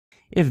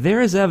If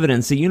there is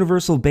evidence that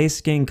universal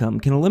basic income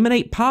can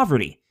eliminate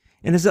poverty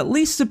and is at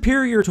least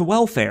superior to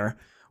welfare,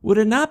 would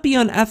it not be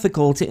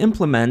unethical to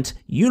implement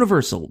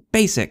universal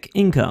basic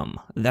income?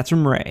 That's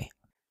from Ray.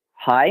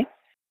 Hi.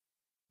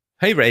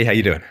 Hey Ray, how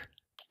you doing?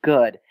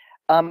 Good.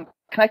 Can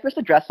I first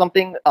address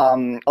something,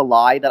 a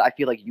lie that I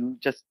feel like you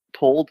just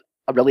told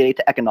related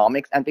to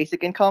economics and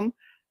basic income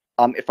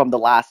from the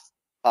last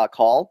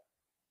call?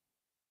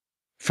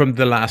 From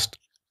the last,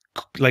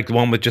 like the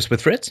one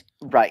with Fritz?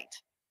 Right.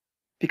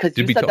 Because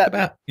Did we talk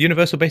about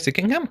universal basic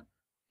income?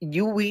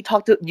 You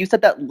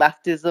said that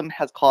leftism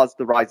has caused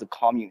the rise of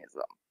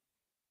communism.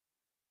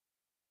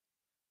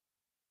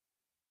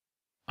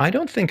 I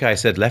don't think I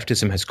said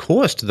leftism has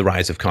caused the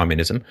rise of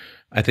communism.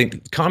 I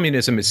think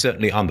communism is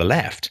certainly on the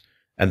left,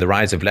 and the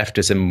rise of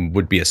leftism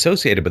would be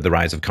associated with the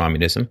rise of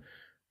communism.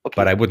 Okay.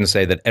 But I wouldn't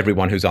say that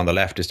everyone who's on the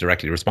left is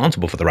directly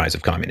responsible for the rise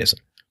of communism.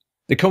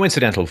 The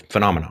coincidental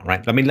phenomenon,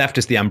 right? I mean, left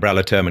is the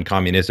umbrella term, and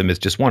communism is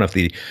just one of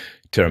the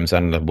terms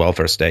on the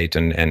welfare state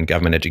and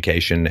government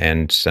education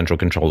and central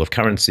control of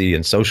currency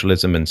and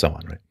socialism and so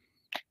on, right?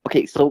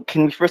 Okay, so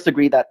can we first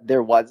agree that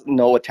there was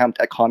no attempt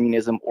at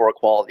communism or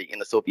equality in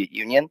the Soviet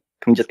Union?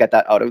 Can we just get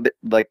that out of the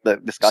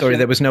discussion? Sorry,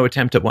 there was no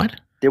attempt at what?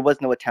 There was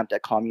no attempt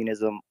at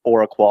communism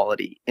or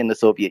equality in the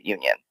Soviet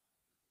Union.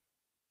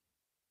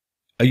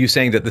 Are you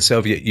saying that the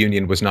Soviet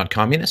Union was not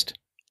communist?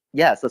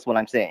 Yes, that's what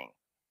I'm saying.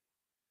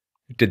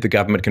 Did the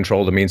government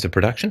control the means of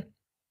production?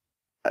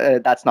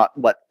 That's not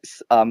what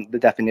the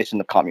definition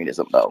of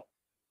communism, though.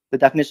 The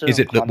definition is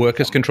it that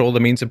workers control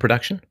the means of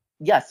production?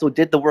 Yes. So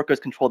did the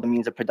workers control the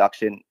means of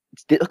production?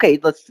 Okay,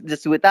 let's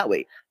just do it that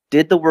way.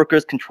 Did the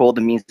workers control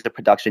the means of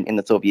production in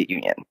the Soviet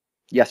Union?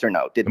 Yes or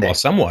no? Did they? Well,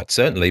 somewhat,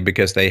 certainly,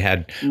 because they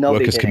had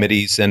workers'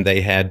 committees and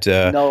they had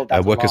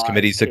workers'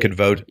 committees that could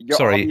vote.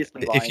 Sorry,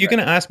 if you're going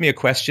to ask me a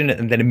question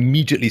and then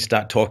immediately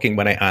start talking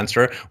when I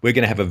answer, we're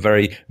going to have a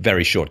very,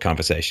 very short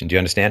conversation. Do you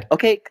understand?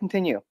 Okay,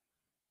 continue.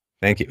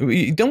 Thank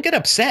you. Don't get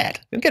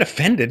upset. Don't get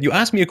offended. You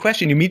ask me a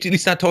question, you immediately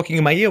start talking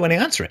in my ear when I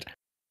answer it.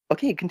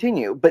 Okay,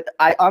 continue. But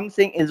I'm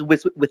saying is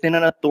within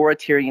an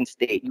authoritarian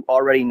state, you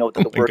already know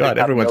that the workers have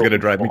everyone's no going to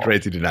drive me control.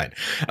 crazy tonight.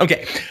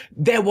 Okay,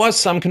 there was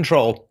some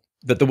control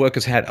that the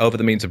workers had over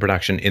the means of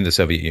production in the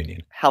Soviet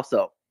Union. How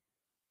so?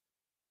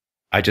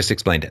 I just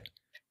explained it.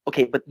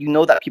 Okay, but you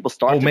know that people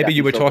starved to death. Oh, maybe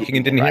you were talking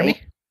and didn't hear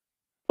me?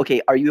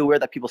 Okay, are you aware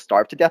that people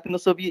starved to death in the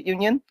Soviet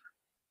Union?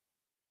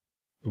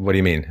 What do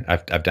you mean?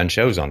 I've done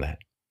shows on that.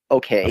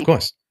 Okay. Of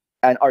course.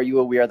 And are you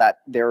aware that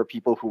there are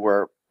people who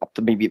were up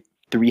to maybe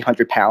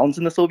 300 pounds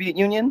in the Soviet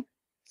Union?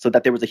 So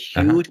that there was a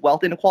huge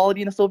wealth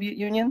inequality in the Soviet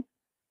Union?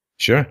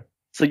 Sure.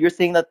 So you're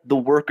saying that the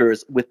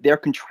workers, with their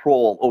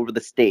control over the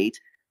state,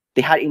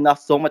 they had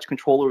so much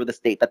control over the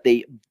state that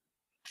they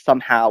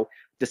somehow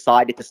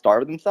decided to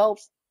starve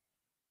themselves?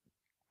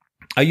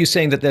 Are you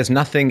saying that there's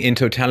nothing in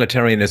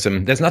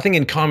totalitarianism, there's nothing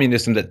in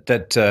communism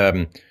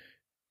that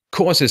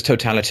causes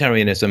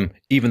totalitarianism,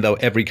 even though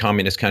every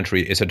communist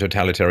country is a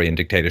totalitarian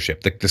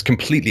dictatorship? That's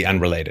completely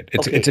unrelated.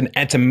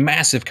 It's a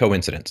massive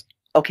coincidence.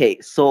 Okay,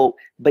 so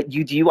but do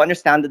you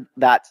understand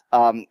that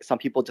some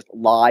people just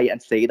lie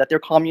and say that they're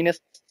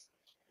communists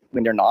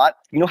when they're not?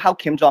 You know how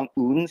Kim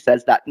Jong-un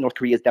says that North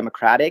Korea is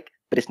democratic,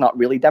 but it's not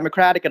really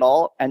democratic at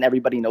all, and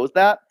everybody knows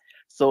that?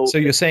 So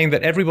you're saying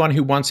that everyone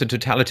who wants a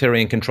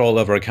totalitarian control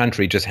over a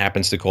country just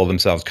happens to call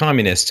themselves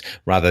communists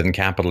rather than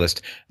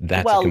capolist?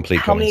 That's a complete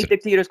coincidence. How many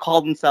dictators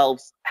call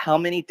themselves? How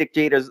many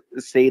dictators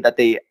say that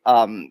they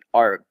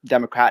are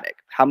democratic?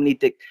 How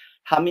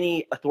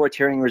many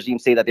authoritarian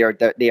regimes say that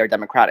they are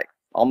democratic?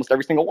 Almost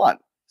every single one.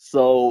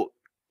 So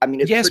I mean,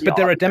 it's yes, but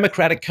there obvious. are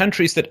democratic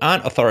countries that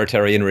aren't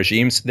authoritarian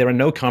regimes. There are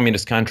no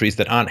communist countries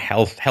that aren't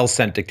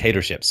hell-sent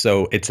dictatorships.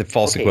 So it's a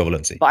false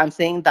equivalency. But I'm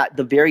saying that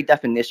the very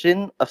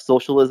definition of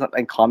socialism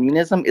and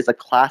communism is a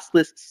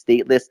classless,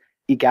 stateless,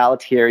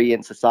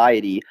 egalitarian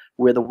society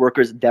where the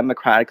workers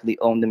democratically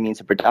own the means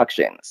of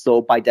production.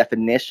 So by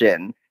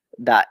definition,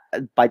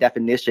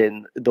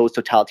 those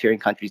totalitarian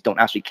countries don't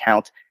actually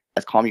count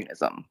as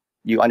communism.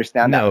 You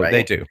understand that, right?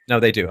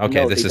 No, they do.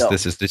 Okay, this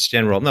is this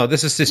general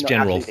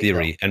actually,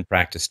 theory and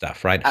practice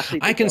stuff, right?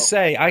 Actually, I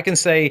can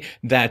say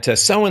that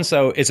so and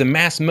so is a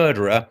mass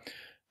murderer,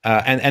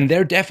 and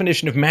their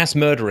definition of mass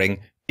murdering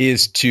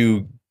is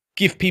to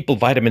give people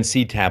vitamin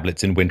C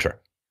tablets in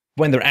winter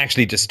when they're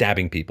actually just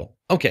stabbing people.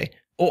 Okay.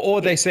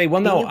 Or they say,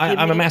 well, no,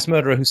 I'm a mass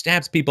murderer who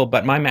stabs people,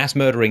 but my mass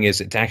murdering it's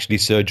actually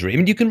surgery. I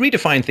mean, you can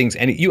redefine things,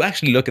 and you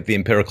actually look at the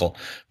empirical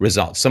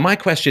results. So my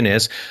question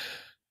is,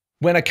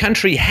 when a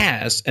country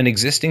has an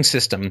existing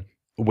system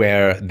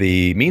where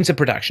the means of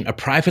production are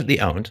privately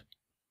owned,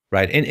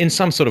 right, in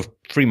some sort of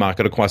free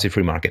market or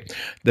quasi-free market,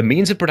 the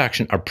means of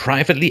production are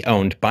privately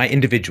owned by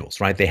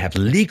individuals, right? They have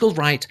legal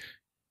right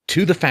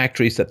to the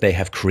factories that they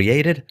have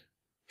created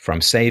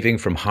from saving,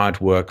 from hard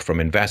work,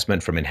 from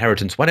investment, from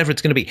inheritance, whatever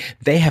it's going to be.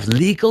 They have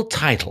legal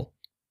title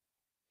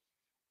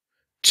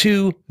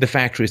to the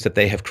factories that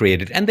they have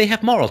created, and they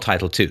have moral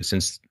title too,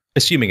 since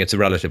assuming it's a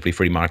relatively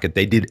free market,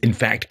 they did in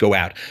fact go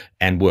out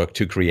and work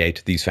to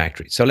create these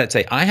factories. So let's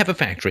say I have a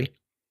factory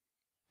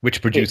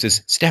which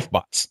produces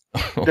Stefbots or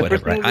The first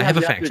whatever. thing I have a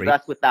we have to factory.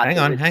 address with that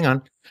Hang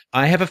on.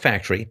 I have a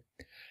factory.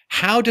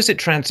 How does it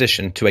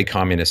transition to a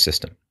communist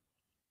system?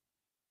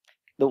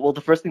 Well,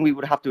 the first thing we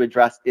would have to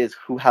address is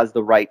who has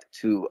the right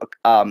to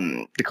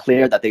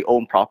declare that they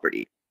own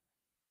property.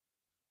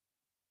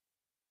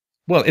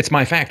 Well, it's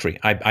my factory.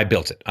 I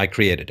built it. I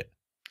created it.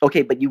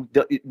 Okay, but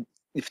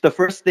if the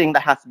first thing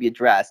that has to be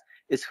addressed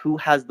is who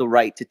has the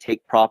right to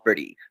take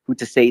property, who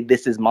to say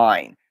this is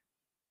mine.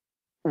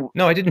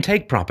 No, I didn't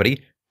take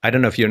property. I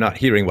don't know if you're not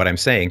hearing what I'm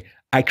saying.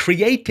 I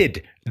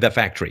created the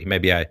factory.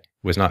 Maybe I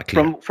was not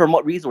clear. From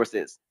what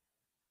resources?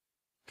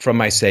 From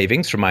my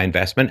savings, from my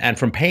investment, and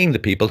from paying the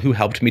people who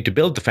helped me to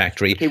build the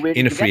factory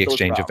in a free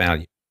exchange of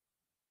value.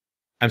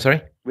 I'm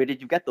sorry? Where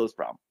did you get those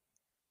from?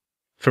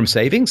 From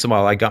savings?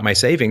 Well, I got my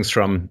savings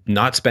from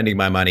not spending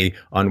my money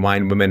on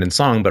wine, women, and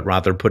song, but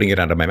rather putting it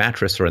under my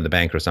mattress or in the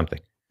bank or something.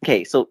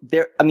 Okay, so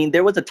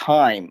there was a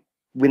time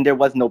when there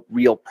was no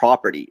real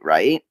property,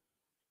 right?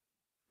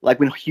 Like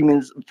when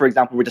humans, for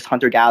example, were just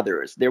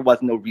hunter-gatherers, there was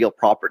no real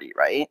property,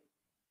 right?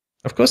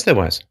 Of course there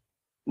was.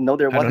 No,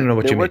 there wasn't. I don't know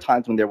what there you were mean.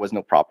 Times when there was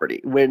no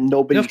property, where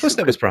nobody. No, of course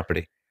there was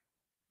property.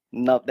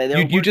 No,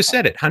 you just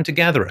said it,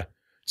 hunter-gatherer.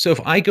 So if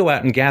I go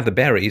out and gather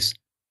berries,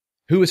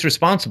 who is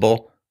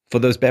responsible for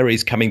those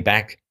berries coming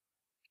back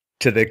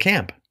to the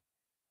camp?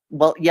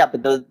 Well, yeah,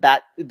 but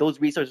those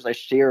resources are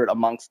shared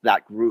amongst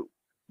that group,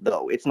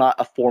 though. It's not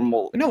a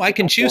formal. No, I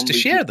can choose to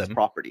share them.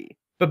 Property.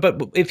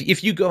 But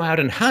if you go out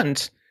and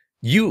hunt,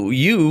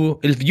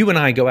 if you and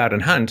I go out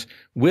and hunt,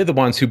 we're the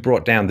ones who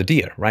brought down the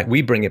deer, right?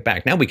 We bring it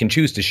back. Now we can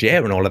choose to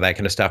share and all of that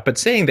kind of stuff. But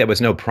saying there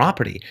was no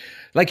property,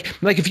 like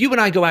if you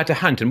and I go out to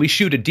hunt and we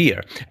shoot a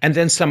deer, and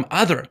then some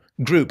other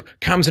group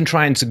comes and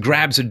tries and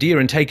grabs a deer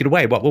and take it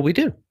away, what will we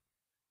do?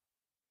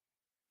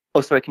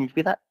 Oh, sorry, can you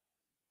repeat that?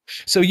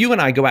 So you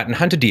and I go out and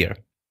hunt a deer.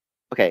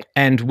 Okay.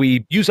 And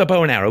we use our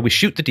bow and arrow, we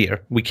shoot the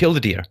deer, we kill the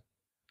deer.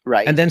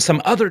 Right. And then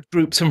some other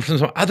group, from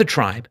some other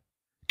tribe,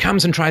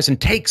 comes and tries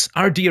and takes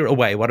our deer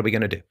away. What are we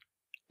going to do?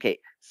 Okay,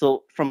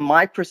 so from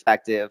my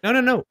perspective...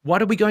 No.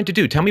 What are we going to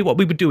do? Tell me what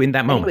we would do in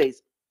that moment.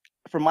 Anyways,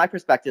 from my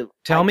perspective...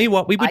 Tell me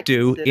what we would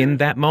do in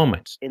that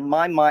moment. In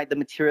my mind, the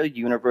material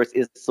universe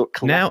is...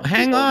 Now,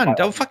 hang on.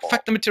 Don't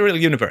fuck the material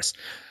universe.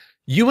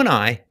 You and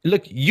I,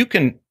 look, you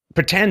can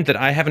pretend that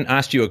I haven't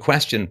asked you a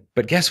question,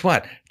 but guess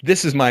what?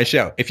 This is my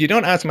show. If you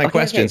don't ask my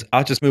questions,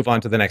 I'll just move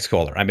on to the next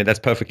caller. I mean, that's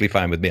perfectly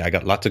fine with me. I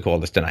got lots of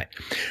callers tonight.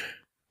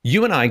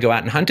 You and I go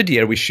out and hunt a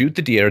deer, we shoot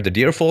the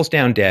deer falls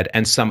down dead,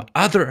 and some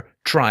other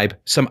tribe,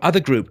 some other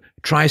group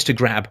tries to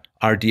grab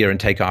our deer and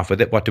take off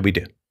with it. What do we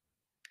do?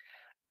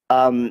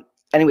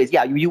 Anyways,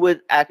 yeah, you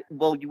would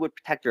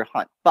protect your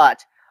hunt,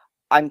 but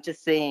I'm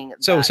just saying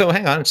So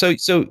hang on. So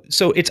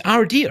it's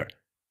our deer.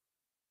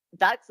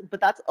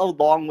 That's a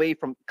long way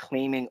from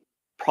claiming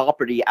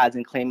property as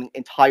in claiming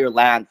entire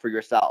land for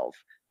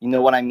yourself. You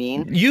know what I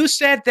mean? You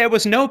said there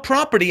was no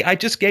property. I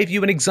just gave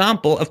you an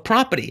example of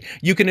property.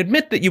 You can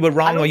admit that you were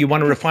wrong or you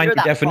want to refine your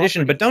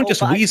definition, but don't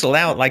just weasel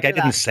out like I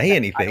didn't say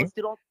anything.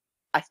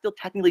 I still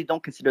technically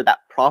don't consider that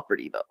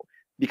property, though,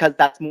 because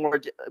that's more.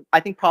 I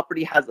think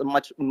property has a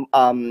much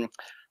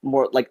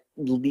more like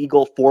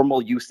legal,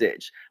 formal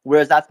usage,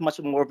 whereas that's much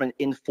more of an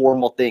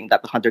informal thing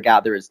that the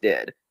hunter-gatherers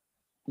did.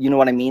 You know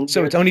what I mean?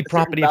 So it's only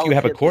property if you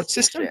have a court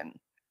system?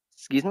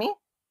 Excuse me?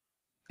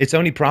 It's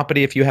only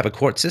property if you have a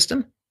court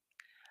system?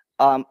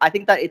 I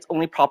think that it's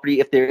only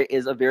property if there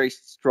is a very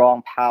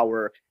strong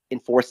power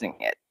enforcing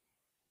it.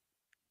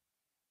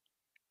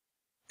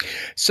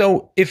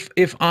 So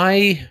if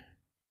I,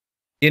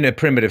 in a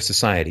primitive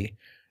society,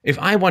 if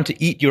I want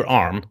to eat your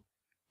arm,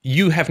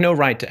 you have no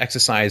right to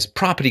exercise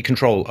property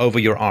control over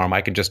your arm.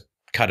 I can just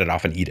cut it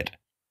off and eat it.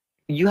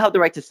 You have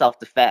the right to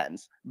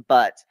self-defense,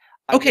 but...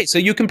 Okay, so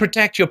you can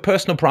protect your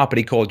personal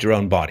property called your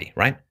own body,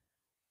 right?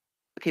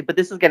 Okay, but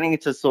this is getting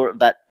into sort of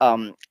that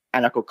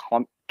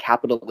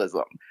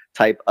anarcho-capitalism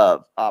type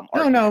of...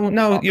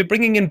 No, you're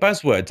bringing in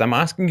buzzwords. I'm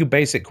asking you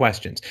basic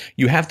questions.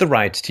 You have the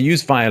right to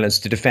use violence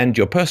to defend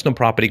your personal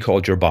property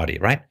called your body,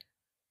 right?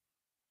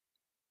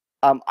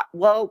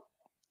 Well,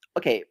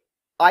 okay,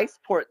 I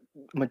support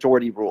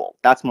majority rule.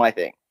 That's my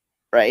thing,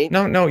 right?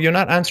 No, you're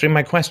not answering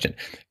my question.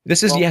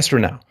 This is yes or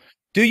no.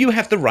 Do you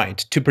have the right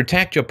to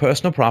protect your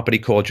personal property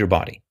called your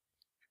body?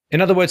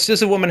 In other words,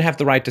 does a woman have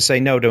the right to say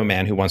no to a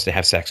man who wants to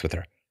have sex with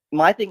her?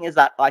 My thing is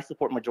that I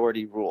support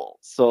majority rule.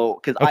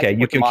 So, because okay,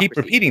 you can keep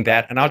repeating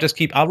that, and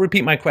I'll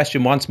repeat my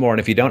question once more, and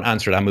if you don't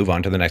answer it, I'll move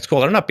on to the next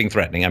caller. I'm not being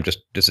threatening.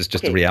 This is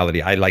just the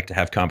reality. I like to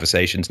have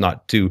conversations,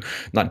 not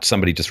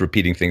somebody just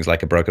repeating things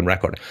like a broken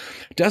record.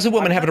 Does a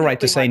woman have the right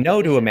to say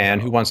no to a man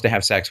who wants to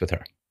have sex with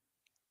her?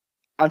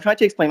 I'm trying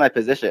to explain my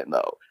position,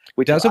 though.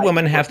 Does a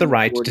woman have the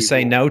right to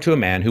say no to a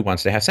man who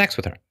wants to have sex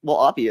with her? Well,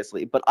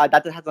 obviously, but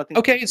that has nothing.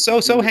 Okay,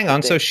 so hang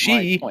on. So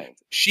she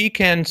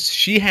can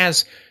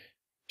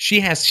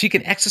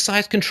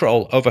exercise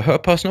control over her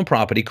personal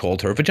property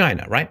called her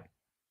vagina, right?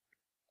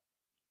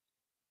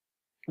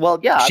 Well,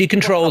 yeah. She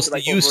controls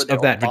the use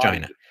of that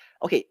vagina.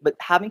 Okay, but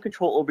having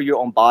control over your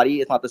own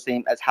body is not the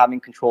same as having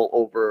control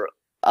over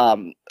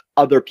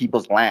other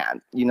people's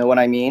land. You know what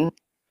I mean?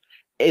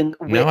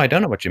 No, I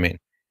don't know what you mean.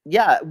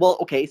 Yeah, well,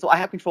 okay, so I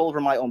have control over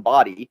my own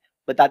body,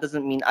 but that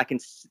doesn't mean I can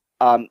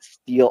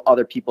steal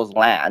other people's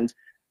land.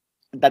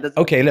 That doesn't.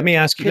 Okay, let me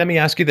ask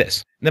you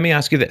this.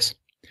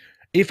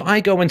 If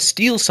I go and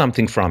steal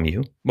something from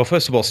you, well,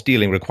 first of all,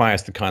 stealing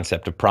requires the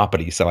concept of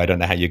property, so I don't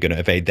know how you're going to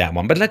evade that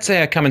one. But let's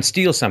say I come and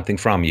steal something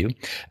from you.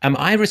 Am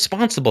I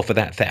responsible for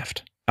that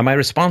theft? Am I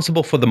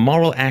responsible for the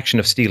moral action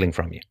of stealing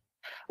from you?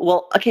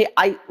 Well, okay,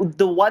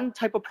 the one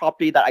type of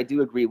property that I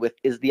do agree with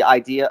is the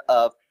idea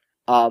of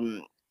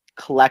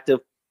collective.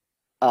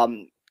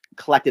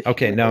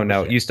 Okay,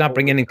 no. You stop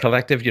bringing in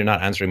collective. You're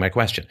not answering my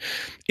question.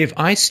 If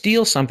I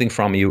steal something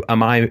from you,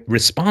 am I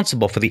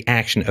responsible for the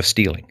action of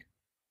stealing?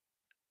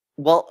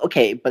 Well,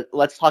 okay, but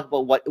let's talk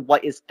about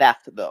what is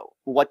theft, though.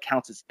 What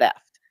counts as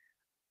theft?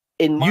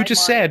 You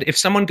just said if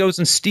someone goes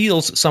and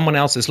steals someone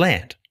else's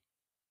land.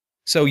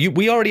 So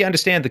we already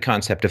understand the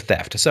concept of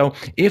theft. So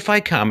if I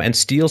come and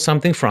steal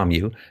something from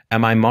you,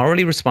 am I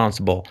morally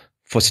responsible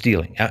for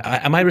stealing?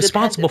 Am I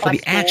responsible for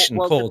the action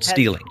called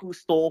stealing? Who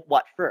stole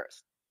what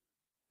first?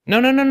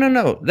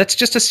 No. Let's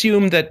just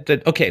assume that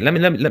okay, let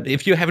me,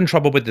 if you're having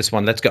trouble with this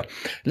one, let's go.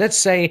 Let's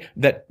say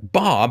that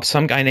Bob,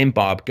 some guy named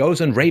Bob, goes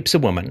and rapes a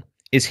woman.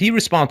 Is he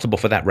responsible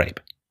for that rape?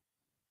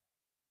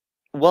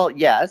 Well,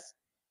 yes.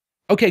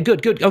 Okay,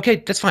 good. Okay,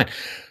 that's fine.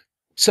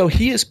 So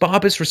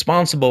Bob is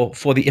responsible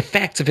for the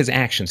effects of his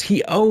actions.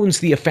 He owns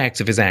the effects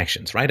of his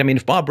actions, right? I mean,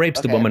 if Bob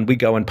rapes the woman, we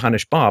go and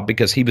punish Bob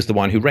because he was the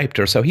one who raped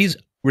her. So he's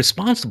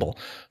responsible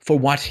for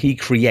what he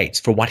creates,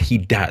 for what he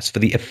does, for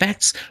the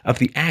effects of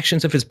the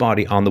actions of his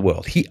body on the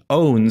world. He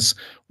owns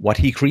what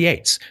he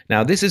creates.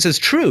 Now, this is as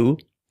true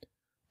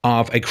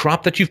of a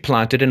crop that you've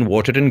planted and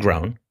watered and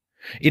grown.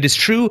 It is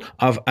true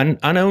of an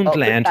unowned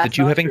land that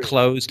you have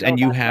enclosed and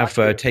you have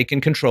taken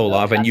control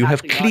of and you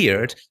have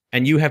cleared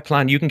and you have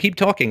planned. You can keep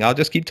talking. I'll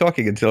just keep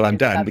talking until I'm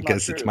done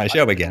because it's my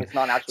show again.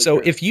 So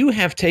if you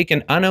have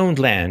taken unowned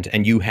land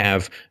and you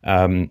have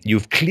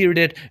you've cleared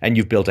it and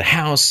you've built a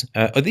house,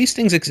 or these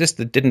things exist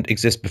that didn't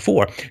exist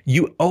before,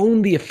 you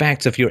own the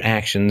effects of your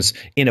actions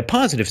in a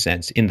positive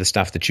sense in the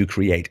stuff that you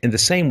create, in the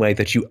same way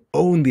that you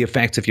own the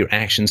effects of your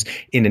actions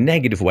in a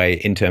negative way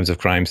in terms of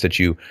crimes that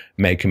you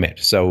may commit.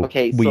 So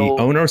we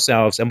own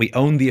ourselves and we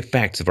own the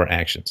effects of our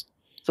actions.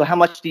 So how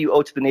much do you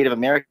owe to the Native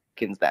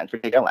Americans then for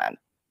taking their land?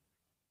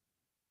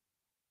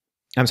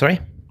 I'm sorry?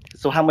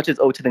 So how much is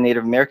owed to the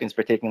Native Americans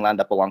for taking land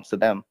that belongs to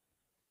them?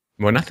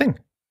 Well, nothing.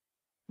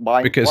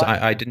 Why? Because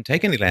I didn't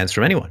take any lands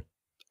from anyone.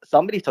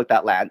 Somebody took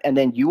that land and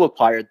then you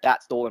acquired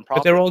that stolen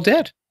property. But they're all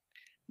dead.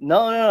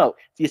 No.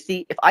 You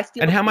see, if I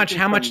steal, and how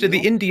much do the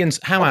Indians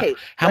how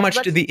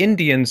much do the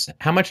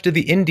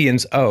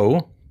Indians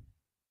owe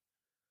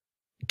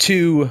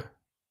to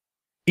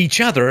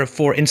each other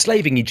for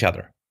enslaving each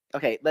other?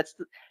 Okay,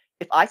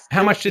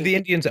 how much do the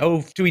Indians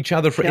owe to each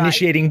other for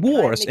initiating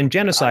wars and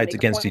genocides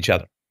against each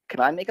other? Can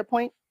I make a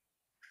point?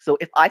 So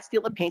if I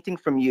steal a painting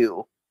from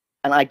you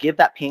and I give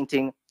that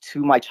painting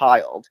to my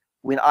child,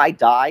 when I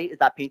die, does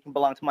that painting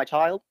belong to my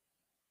child?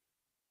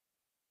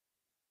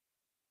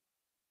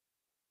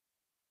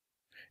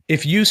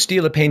 If you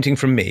steal a painting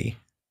from me,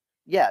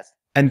 yes,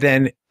 and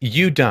then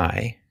you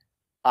die,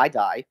 I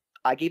die.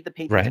 I gave the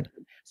painting. Right.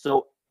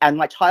 And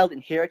my child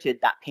inherited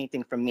that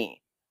painting from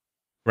me.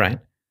 Right.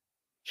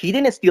 He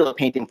didn't steal a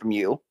painting from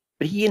you,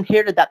 but he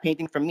inherited that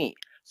painting from me.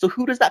 So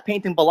who does that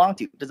painting belong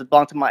to? Does it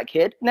belong to my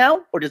kid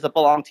now, or does it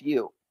belong to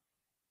you?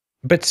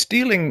 But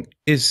stealing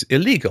is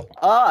illegal.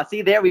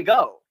 See, there we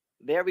go.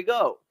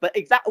 But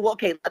exactly. Well,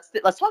 okay,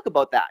 let's talk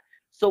about that.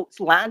 So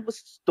land was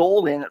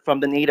stolen from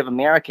the Native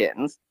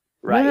Americans,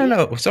 right?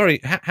 No. Sorry.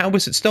 How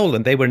was it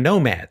stolen? They were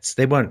nomads.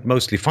 They weren't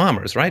mostly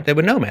farmers, right? They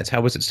were nomads. How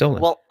was it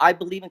stolen? Well, I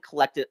believe in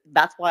collective.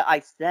 That's why I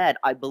said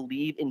I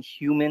believe in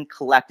human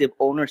collective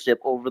ownership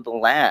over the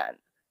land.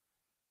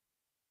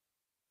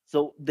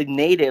 So the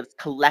natives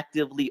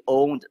collectively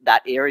owned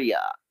that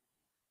area.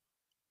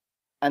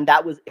 And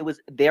it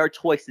was their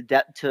choice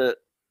to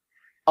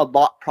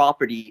allot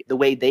property the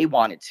way they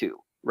wanted to,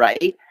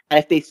 right? And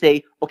if they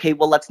say, okay,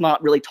 well, let's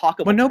not really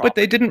talk about property. But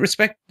they didn't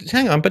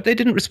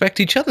respect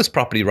each other's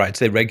property rights.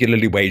 They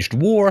regularly waged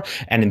war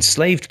and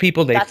enslaved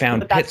people. They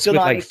found pits with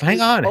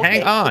hang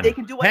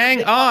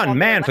on,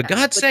 man, for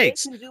God's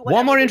sakes.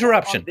 One more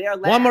interruption.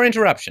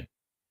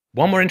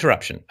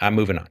 I'm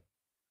moving on.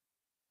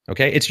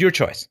 Okay, it's your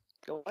choice.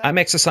 I'm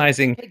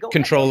exercising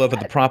control over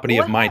the property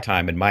of my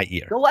time and my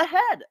ear. Go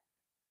ahead.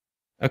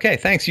 Okay,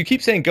 thanks. You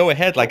keep saying go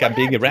ahead like I'm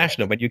being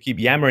irrational, but you keep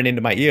yammering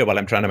into my ear while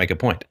I'm trying to make a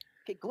point.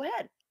 Okay, go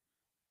ahead.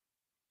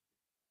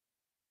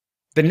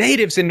 The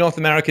natives in North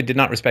America did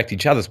not respect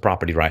each other's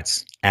property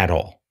rights at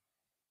all.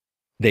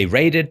 They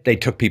raided, they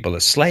took people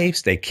as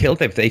slaves, they killed,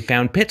 they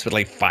found pits with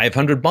like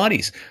 500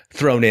 bodies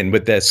thrown in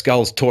with their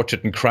skulls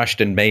tortured and crushed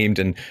and maimed,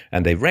 and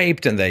they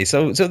raped, and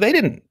so they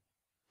didn't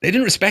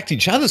respect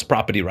each other's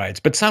property rights,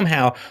 but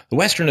somehow the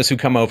Westerners who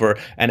come over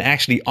and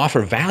actually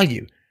offer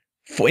value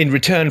in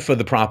return for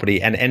the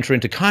property and enter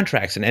into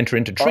contracts and enter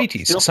into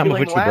treaties, some of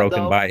which were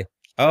broken by...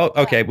 Oh,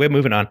 okay, we're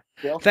moving on.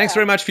 Thanks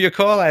very much for your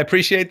call. I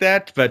appreciate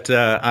that, but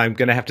I'm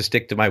going to have to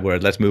stick to my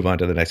word. Let's move on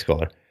to the next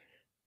caller.